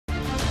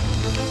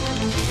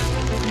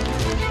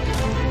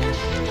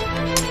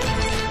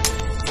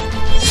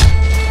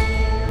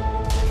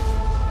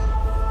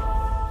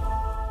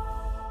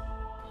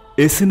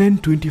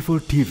SNN24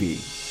 TV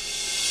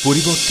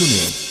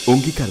পরিবর্তনে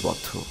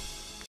অঙ্গীকারবদ্ধ।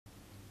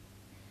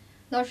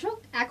 দর্শক,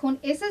 এখন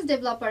SS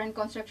developer and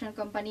construction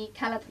company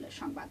খেলাধুলার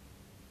সংবাদ।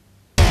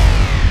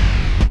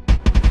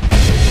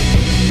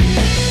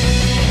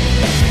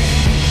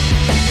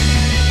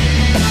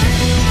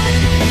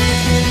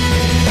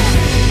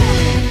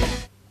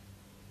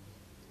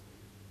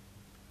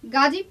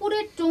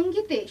 গাজীপুরের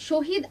টঙ্গীতে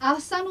শহীদ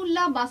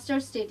আহসানুল্লাহ মাস্টার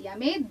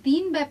স্টেডিয়ামে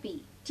দিনব্যাপী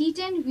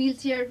টি10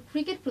 হুইলচেয়ার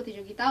ক্রিকেট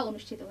প্রতিযোগিতা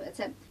অনুষ্ঠিত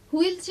হয়েছে।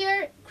 হুইলচেয়ার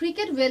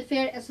ক্রিকেট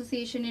ওয়েলফেয়ার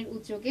অ্যাসোসিয়েশনের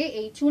উদ্যোগে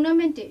এই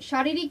টুর্নামেন্টে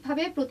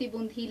শারীরিকভাবে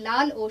প্রতিবন্ধী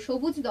লাল ও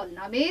সবুজ দল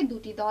নামে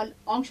দুটি দল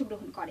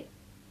অংশগ্রহণ করে।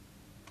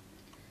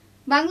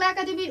 বাংলা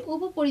একাডেমির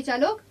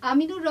উপপরিচালক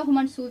আমিনুর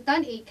রহমান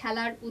সুলতান এই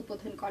খেলার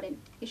উদ্বোধন করেন।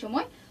 এ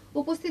সময়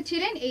উপস্থিত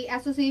ছিলেন এই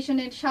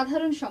অ্যাসোসিয়েশনের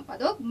সাধারণ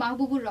সম্পাদক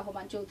মাহবুবুর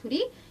রহমান চৌধুরী,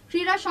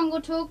 ক্রীড়া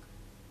সংগঠক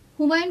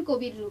হুমায়ুন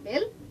কবির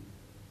রুবেল।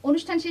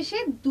 অনুষ্ঠান শেষে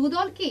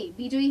দুদলকেই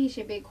বিজয়ী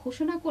হিসেবে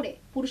ঘোষণা করে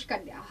পুরস্কার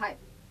দেওয়া হয়।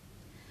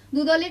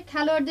 দুদলের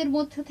খেলোয়াড়দের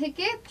মধ্য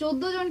থেকে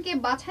 14 জনকে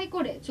বাছাই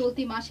করে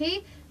চলতি মাসেই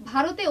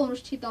ভারতে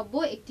অনুষ্ঠিতব্য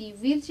একটি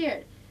হুইলচেয়ার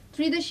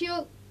ত্রিদেশীয়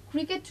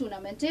ক্রিকেট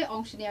টুর্নামেন্টে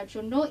অংশ নেওয়ার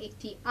জন্য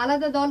একটি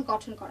আলাদা দল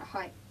গঠন করা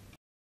হয়।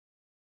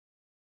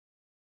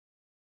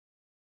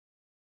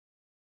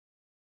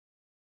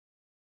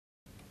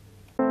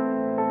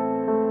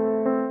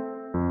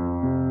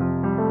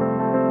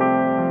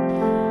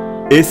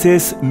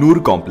 এসএস নূর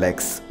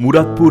কমপ্লেক্স,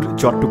 মুরাদপুর,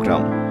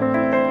 চট্টগ্রাম।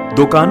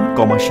 দোকান,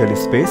 কমার্শিয়াল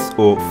স্পেস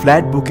ও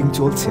ফ্ল্যাট বুকিং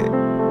চলছে।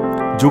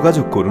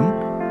 যোগাযোগ করুন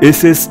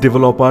SS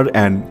developer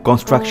and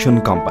construction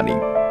company.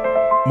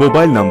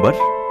 Mobile number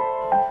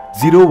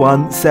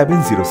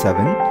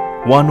 01707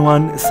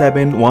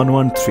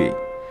 117113,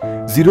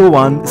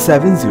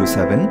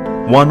 01707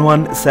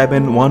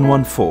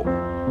 117114।